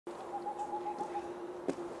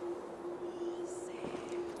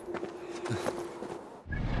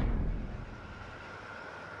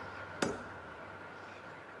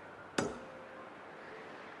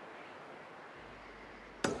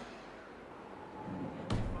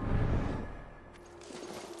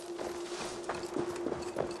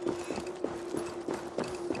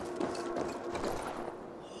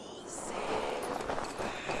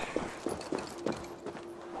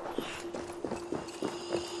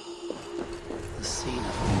scene of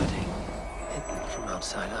a wedding, hidden from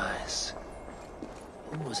outside eyes.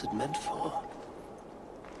 Who was it meant for?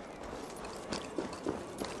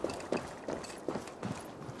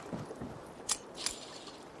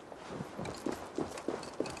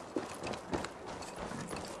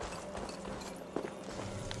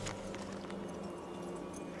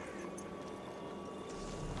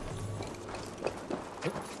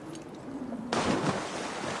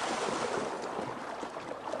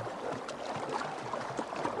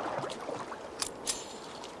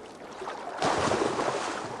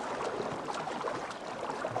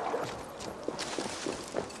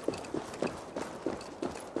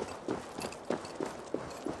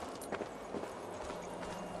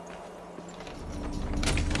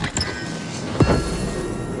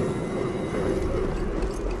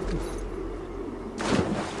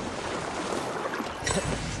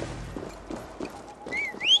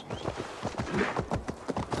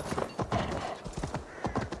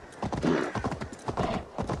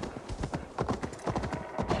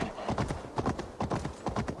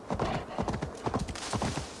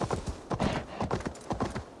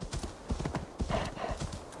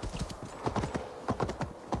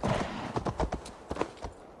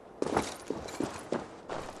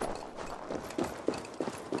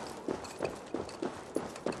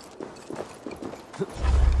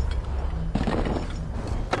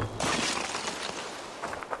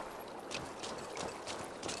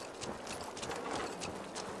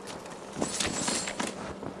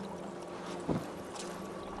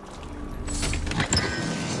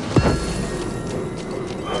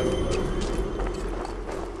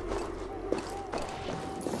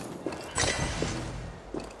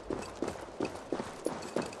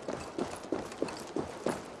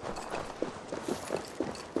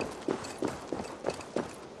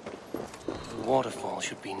 Waterfall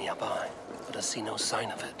should be nearby, but I see no sign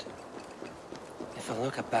of it. If I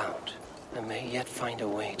look about, I may yet find a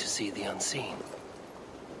way to see the unseen.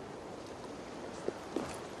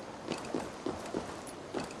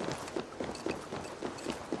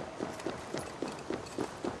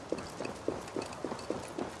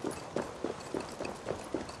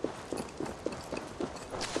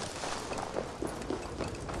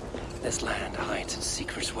 This land hides its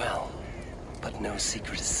secrets well, but no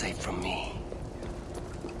secret is safe from me.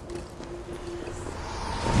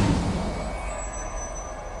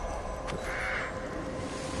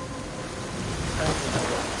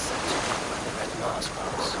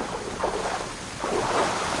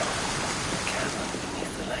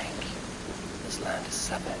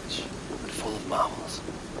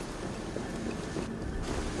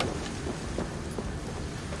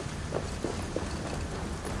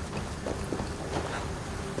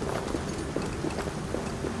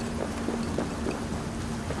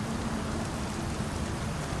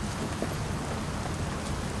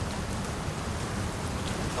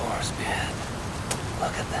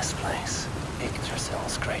 Look at this place.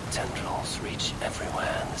 Yggdrasil's great tendrils reach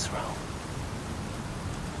everywhere in this realm.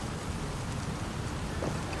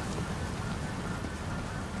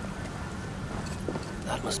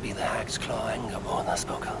 That must be the Hag's Claw Angerborn I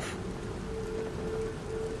spoke of.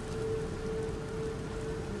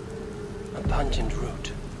 A pungent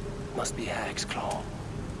root. Must be Hag's Claw.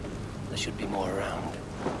 There should be more around.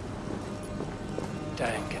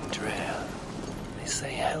 Dank and drear. They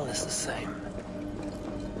say hell is the same.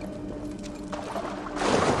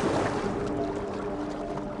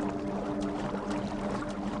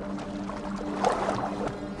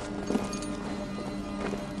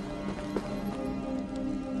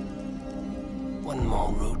 One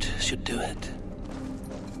more route should do it.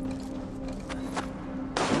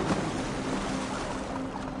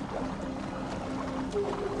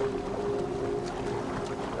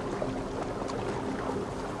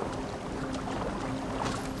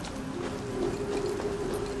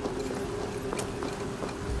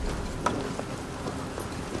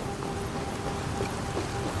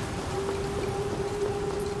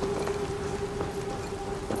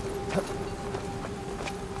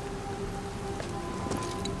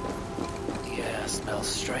 Smells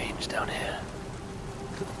strange down here.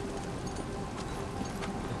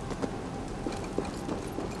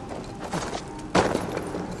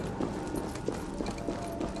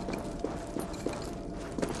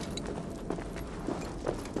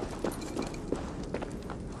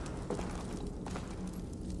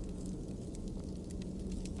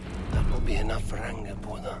 That will be enough for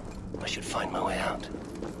Angerborn. I should find my way out.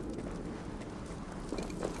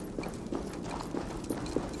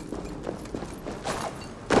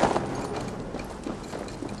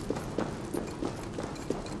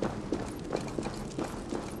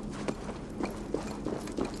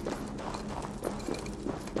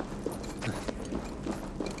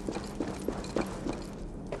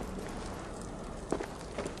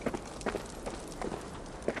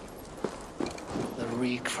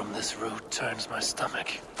 This route turns my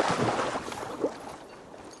stomach.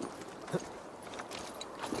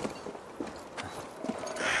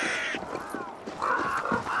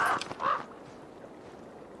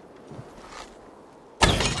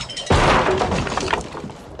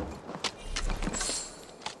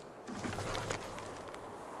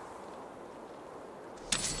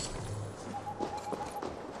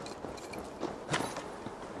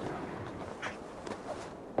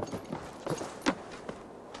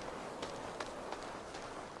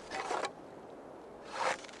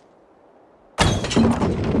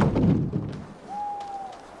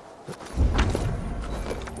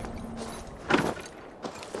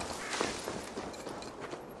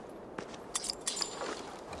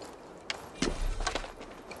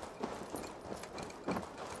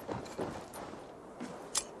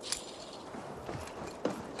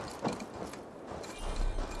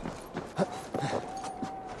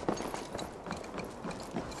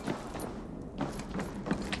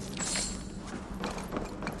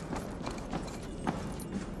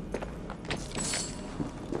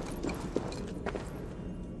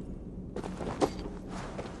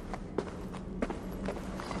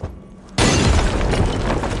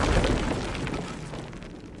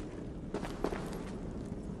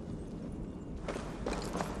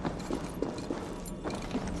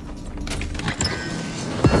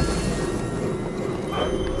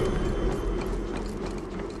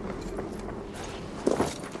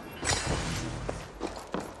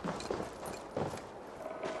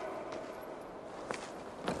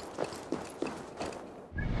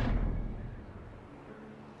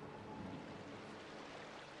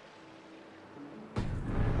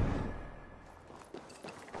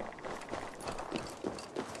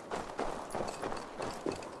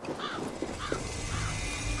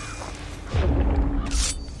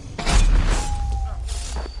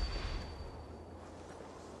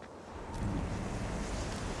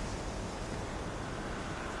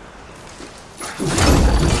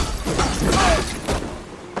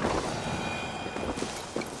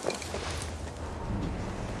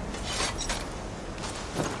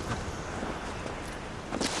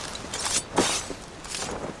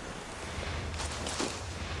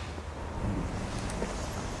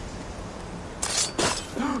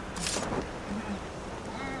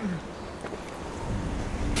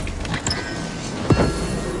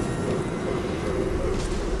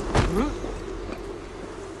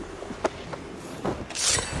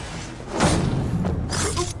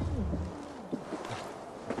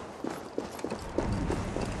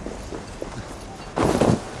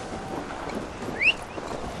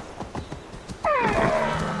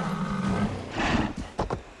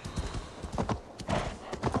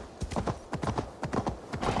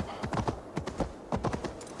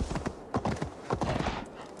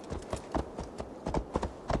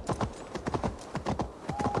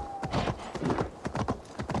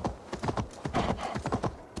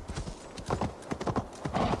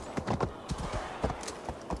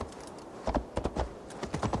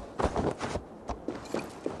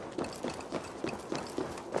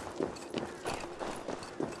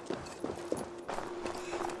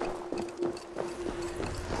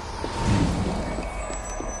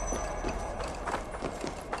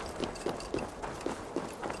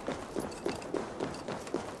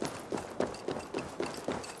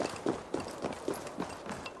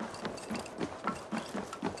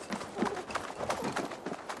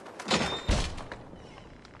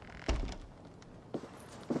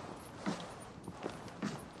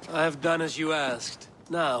 I have done as you asked.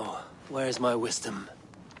 Now, where's my wisdom?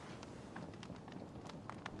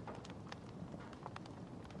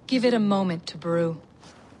 Give it a moment to brew.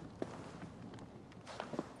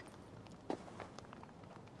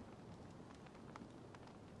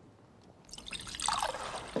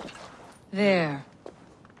 There.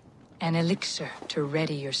 An elixir to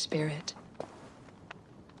ready your spirit.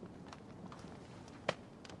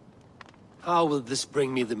 How will this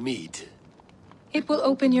bring me the meat? It will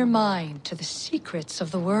open your mind to the secrets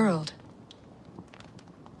of the world.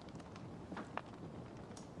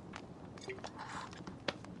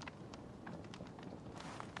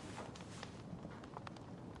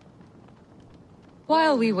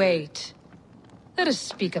 While we wait, let us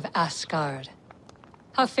speak of Asgard.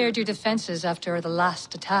 How fared your defenses after the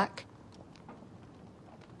last attack?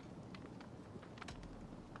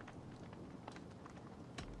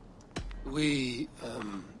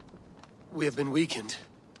 We have been weakened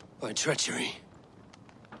by treachery.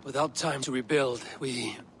 Without time to rebuild,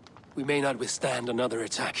 we may not withstand another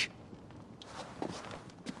attack.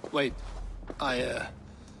 Wait, I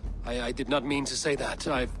did not mean to say that.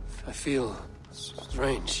 I feel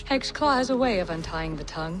strange. Hexclaw has a way of untying the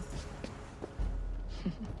tongue.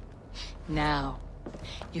 Now,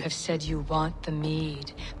 you have said you want the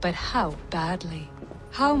mead, but how badly?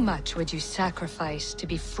 How much would you sacrifice to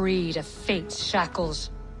be freed of fate's shackles?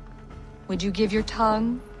 Would you give your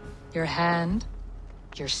tongue, your hand,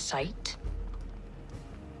 your sight?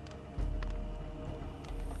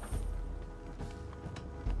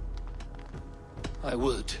 I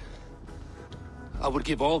would. I would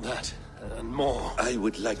give all that, and more. I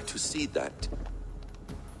would like to see that.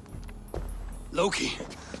 Loki,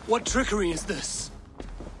 what trickery is this?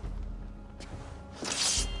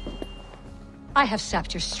 I have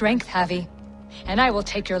sapped your strength, Javi. And I will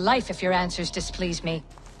take your life if your answers displease me.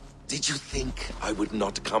 Did you think I would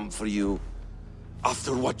not come for you?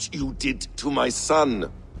 After what you did to my son?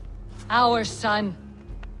 Our son.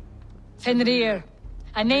 Fenrir.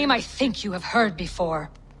 A name I think you have heard before.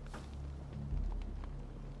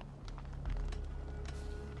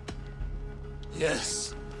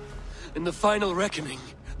 Yes. In the final reckoning,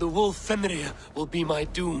 the wolf Fenrir will be my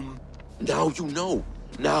doom. Now you know.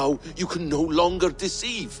 Now you can no longer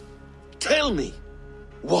deceive. Tell me,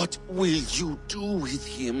 what will you do with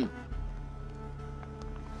him?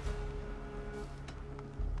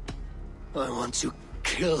 I want to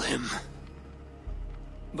kill him.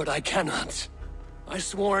 But I cannot. I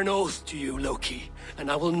swore an oath to you, Loki,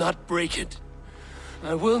 and I will not break it.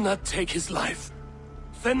 I will not take his life.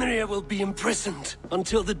 Fenrir will be imprisoned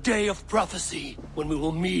until the day of prophecy, when we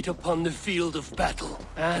will meet upon the field of battle,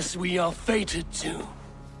 as we are fated to.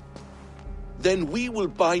 Then we will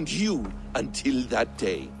bind you until that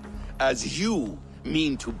day, as you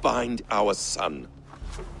mean to bind our son.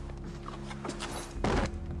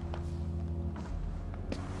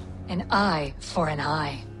 An eye for an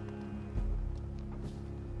eye.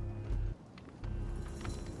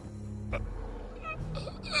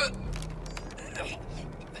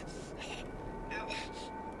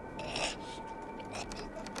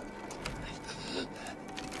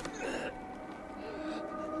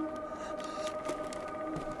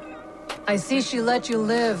 I see she let you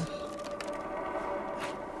live.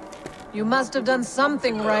 You must have done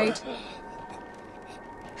something right.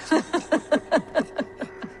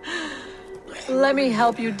 Let me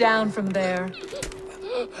help you down from there.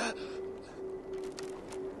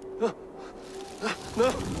 No!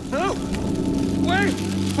 No! Wait!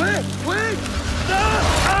 Wait! Wait! No!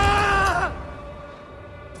 Ah!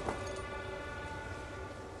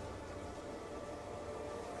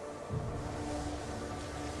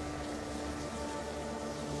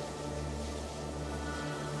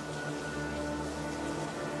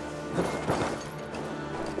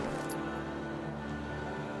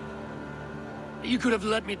 You could have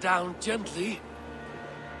let me down gently.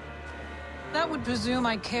 That would presume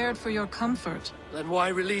I cared for your comfort. Then why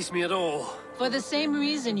release me at all? For the same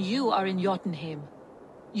reason you are in Jotunheim.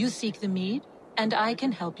 You seek the mead, and I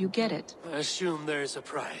can help you get it. I assume there is a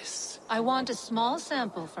price. I want a small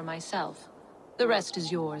sample for myself. The rest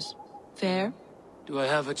is yours. Fair? Do I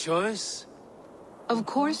have a choice? Of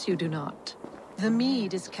course you do not. The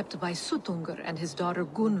mead is kept by Suttungr and his daughter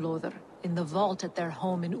Gunnlóðr in the vault at their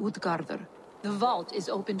home in Utgardr. The vault is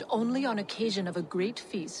opened only on occasion of a great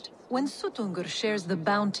feast, when Suttungr shares the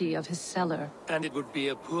bounty of his cellar. And it would be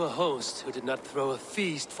a poor host who did not throw a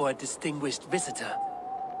feast for a distinguished visitor.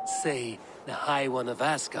 Say, the High One of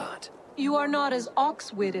Asgard. You are not as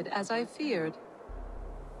ox-witted as I feared.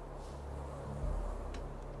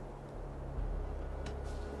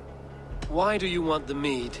 Why do you want the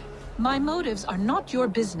mead? My motives are not your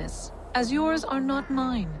business, as yours are not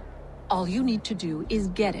mine. All you need to do is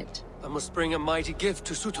get it. I must bring a mighty gift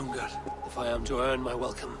to Suttungr, if I am to earn my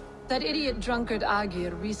welcome. That idiot drunkard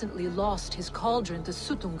Agir recently lost his cauldron to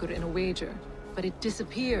Suttungr in a wager, but it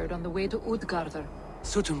disappeared on the way to Utgardr.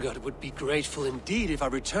 Suttungr would be grateful indeed if I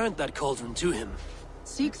returned that cauldron to him.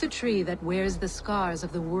 Seek the tree that wears the scars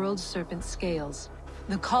of the world's serpent scales.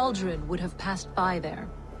 The cauldron would have passed by there.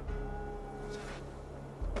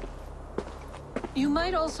 You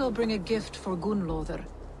might also bring a gift for Gunnlóðr.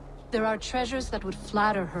 There are treasures that would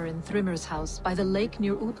flatter her in Thrimmer's house by the lake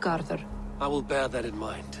near Utgardr. I will bear that in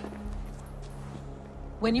mind.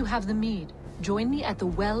 When you have the mead, join me at the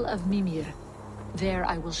Well of Mimir. There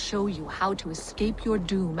I will show you how to escape your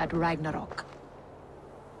doom at Ragnarok.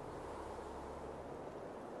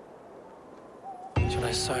 Should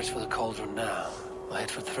I search for the cauldron now, or head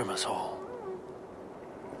for Thrimmer's hall?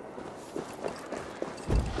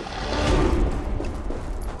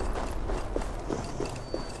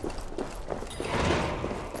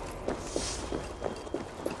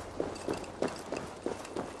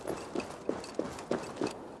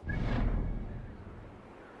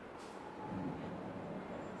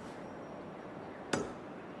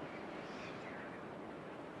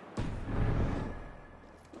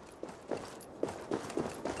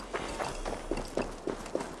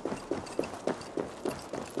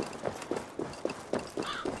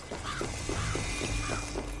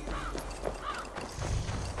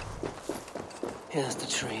 is the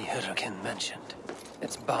tree Hurricane mentioned.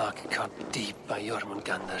 Its bark cut deep by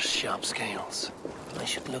Jormungandr's sharp scales. I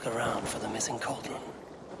should look around for the missing cauldron.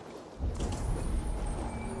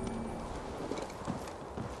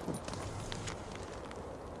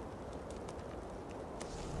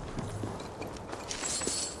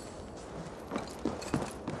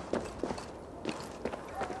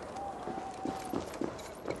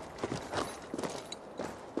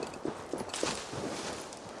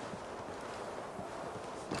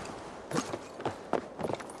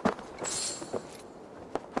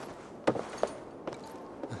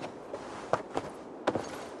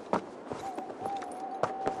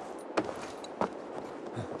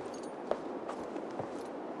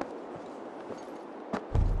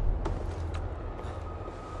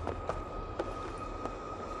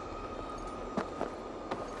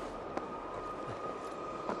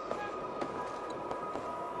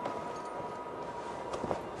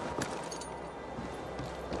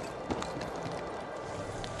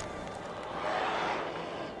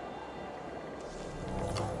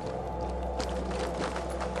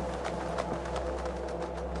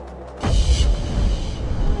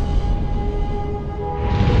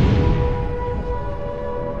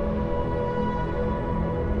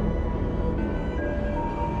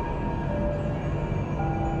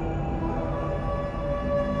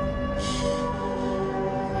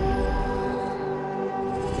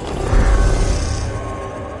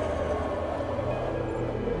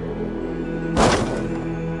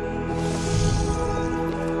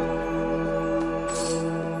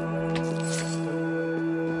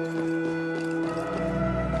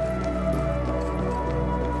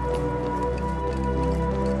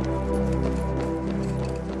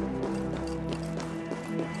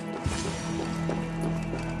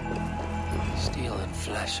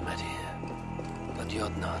 Flesh met here, but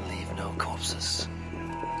you'd not leave no corpses.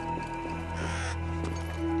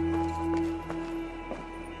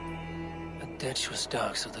 The ditch was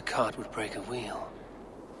dark so the cart would break a wheel.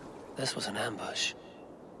 This was an ambush.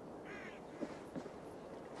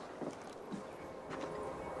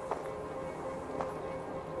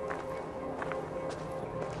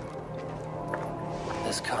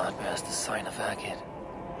 This cart bears the sign of agate.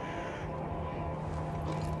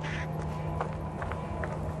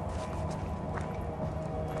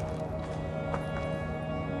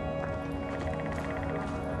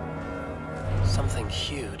 Something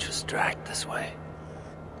huge was dragged this way.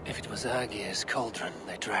 If it was Agir's cauldron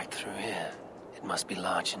they dragged through here, it must be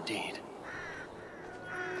large indeed.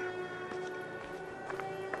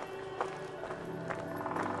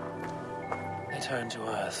 They turn to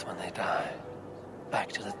earth when they die, back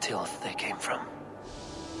to the tilth they came from.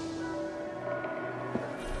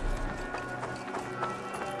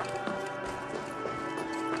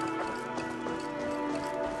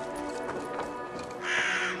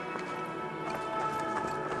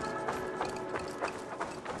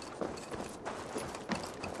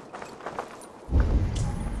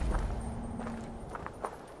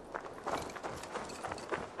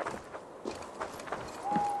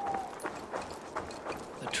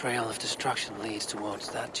 The trail of destruction leads towards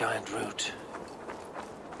that giant root.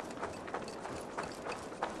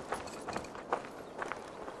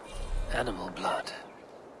 Animal blood.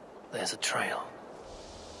 There's a trail.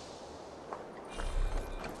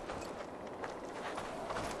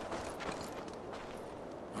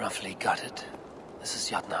 Roughly gutted. This is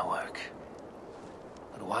Yatna work.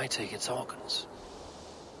 But why take its organs?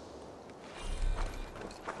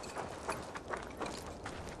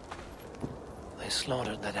 They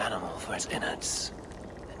slaughtered that animal for its innards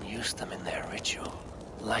and used them in their ritual.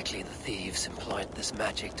 Likely the thieves employed this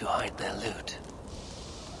magic to hide their loot.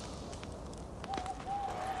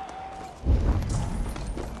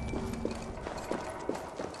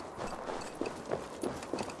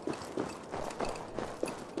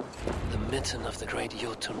 The mitten of the great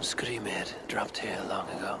Jotun Skrimir dropped here long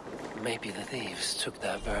ago. Maybe the thieves took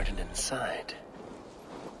their burden inside.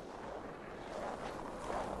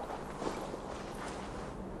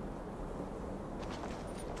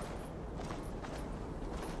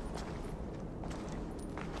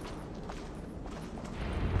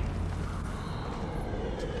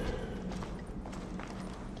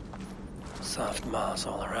 Soft moss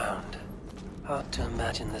all around. Hard to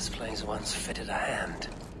imagine this place once fitted a hand.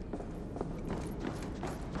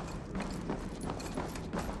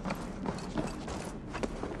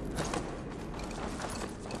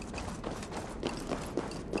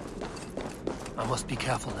 I must be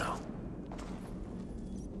careful now.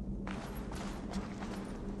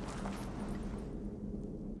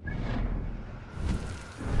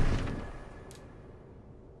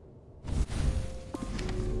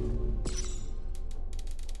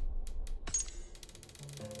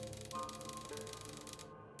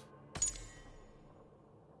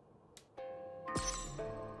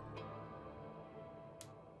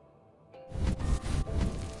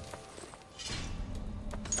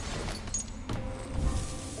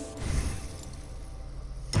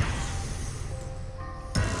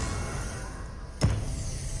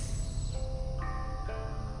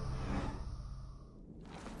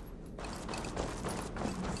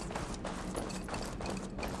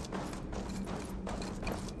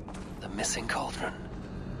 missing cauldron.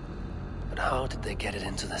 But how did they get it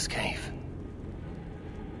into this cave?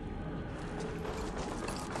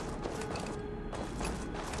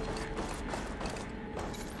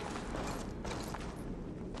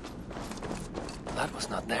 That was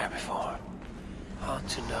not there before. Hard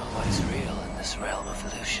to know what is real in this realm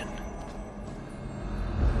of illusion.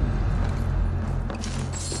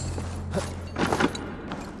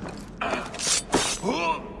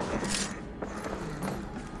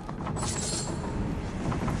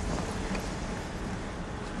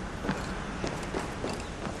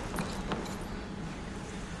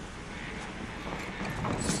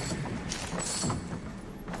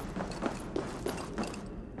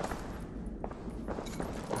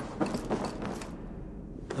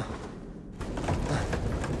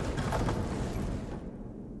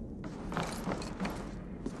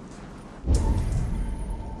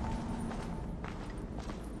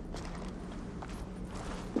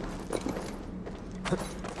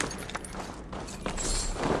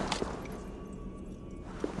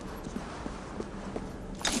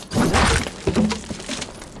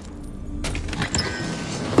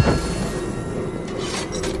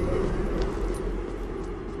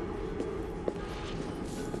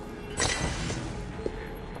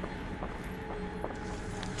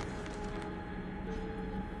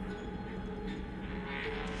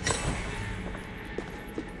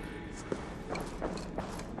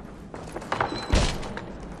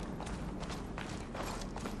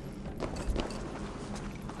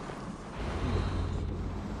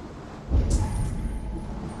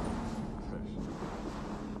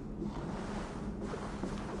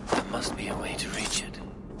 Must be a way to reach it.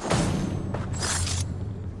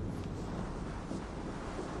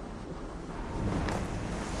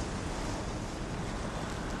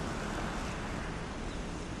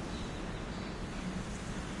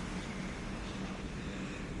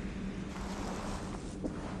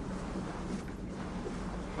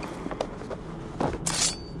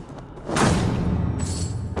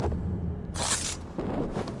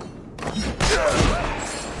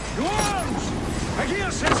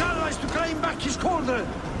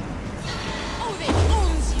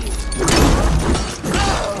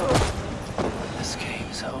 This cave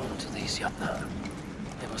is home to these Yatna.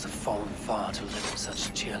 They must have fallen far to live in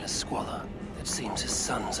such cheerless squalor. It seems his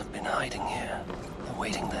sons have been hiding here,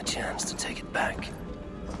 awaiting their chance to take it back.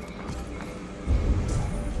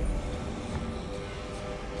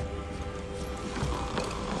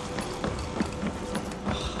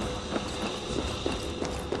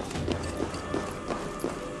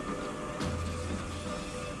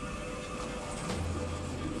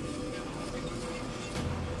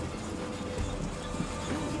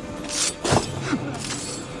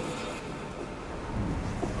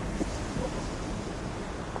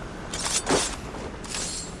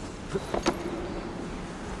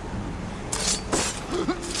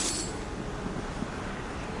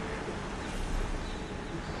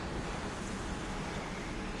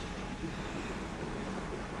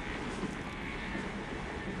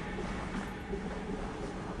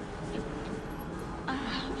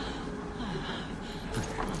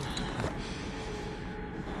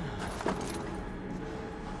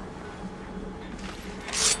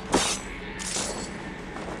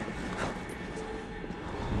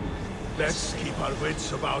 Let's keep our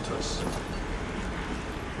wits about us.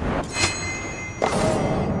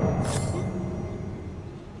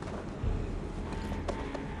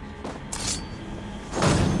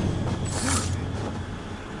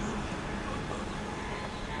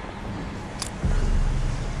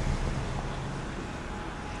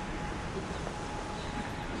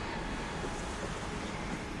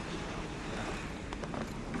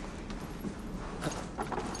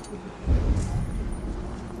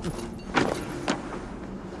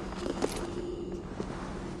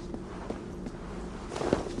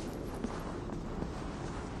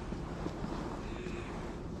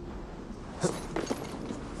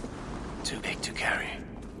 Too big to carry.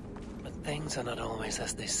 But things are not always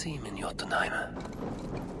as they seem in Jotunheim.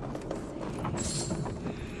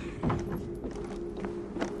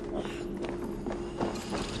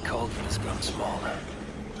 The cauldron has grown smaller,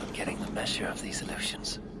 not getting the measure of these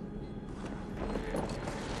illusions.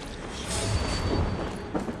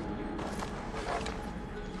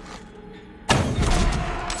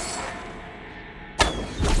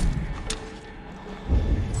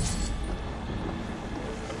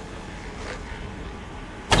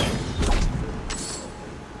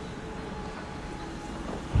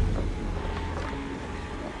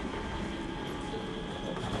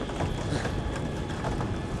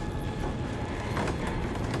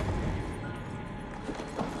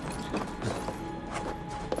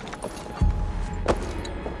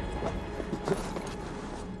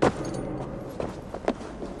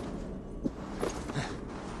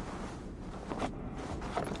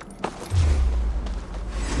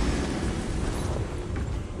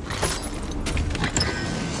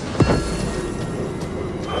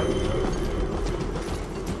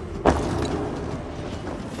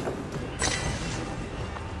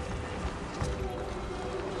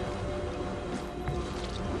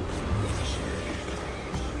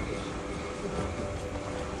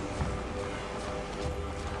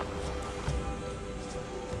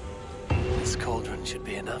 should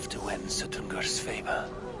be enough to win Suttungur's favor.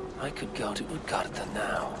 I could go to Utgarda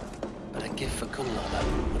now, but a gift for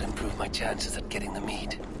Gunloda would improve my chances at getting the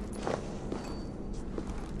mead.